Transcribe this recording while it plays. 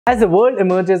As the world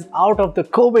emerges out of the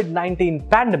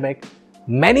COVID-19 pandemic,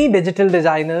 many digital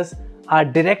designers are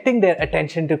directing their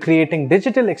attention to creating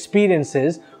digital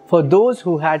experiences for those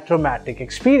who had traumatic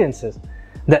experiences.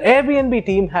 The Airbnb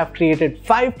team have created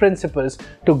 5 principles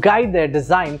to guide their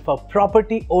design for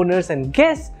property owners and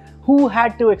guests who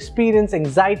had to experience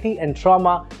anxiety and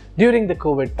trauma during the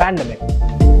COVID pandemic.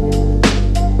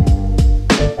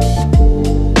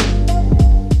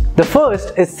 The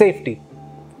first is safety.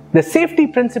 The safety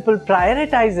principle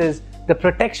prioritizes the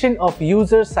protection of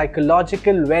users'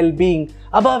 psychological well-being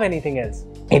above anything else.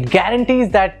 It guarantees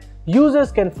that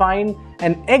users can find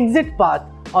an exit path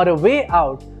or a way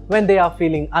out when they are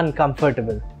feeling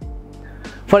uncomfortable.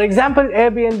 For example,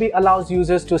 Airbnb allows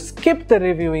users to skip the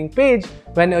reviewing page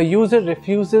when a user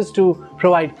refuses to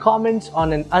provide comments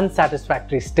on an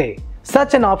unsatisfactory stay.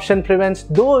 Such an option prevents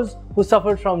those who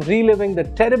suffered from reliving the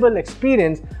terrible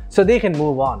experience so they can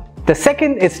move on. The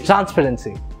second is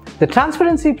transparency. The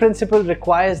transparency principle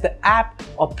requires the app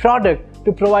or product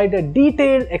to provide a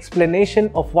detailed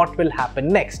explanation of what will happen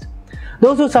next.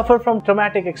 Those who suffer from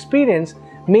traumatic experience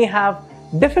may have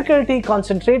difficulty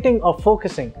concentrating or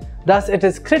focusing. Thus, it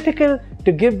is critical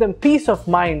to give them peace of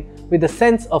mind with a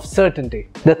sense of certainty.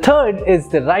 The third is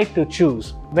the right to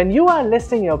choose. When you are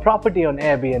listing your property on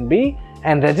Airbnb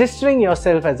and registering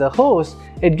yourself as a host,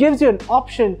 it gives you an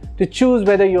option to choose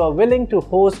whether you are willing to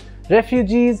host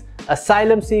refugees,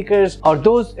 asylum seekers, or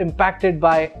those impacted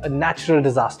by a natural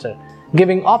disaster.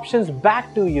 Giving options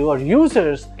back to your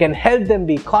users can help them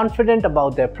be confident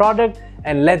about their product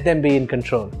and let them be in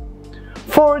control.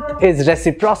 Fourth is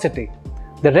reciprocity.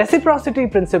 The reciprocity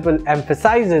principle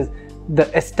emphasizes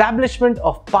the establishment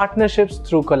of partnerships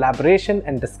through collaboration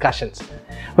and discussions.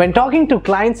 When talking to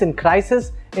clients in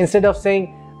crisis, instead of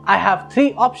saying, "I have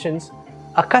 3 options,"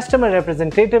 a customer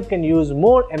representative can use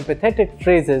more empathetic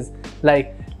phrases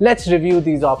like, "Let's review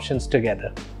these options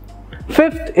together."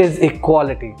 Fifth is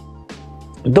equality.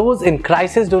 Those in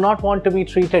crisis do not want to be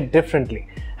treated differently,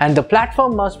 and the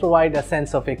platform must provide a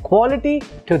sense of equality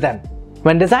to them.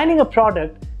 When designing a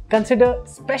product, consider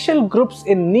special groups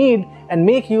in need and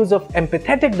make use of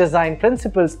empathetic design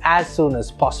principles as soon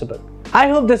as possible. I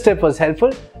hope this tip was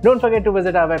helpful. Don't forget to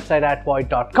visit our website at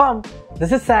void.com.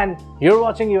 This is San. You're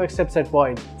watching UX Tips at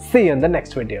Void. See you in the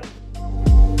next video.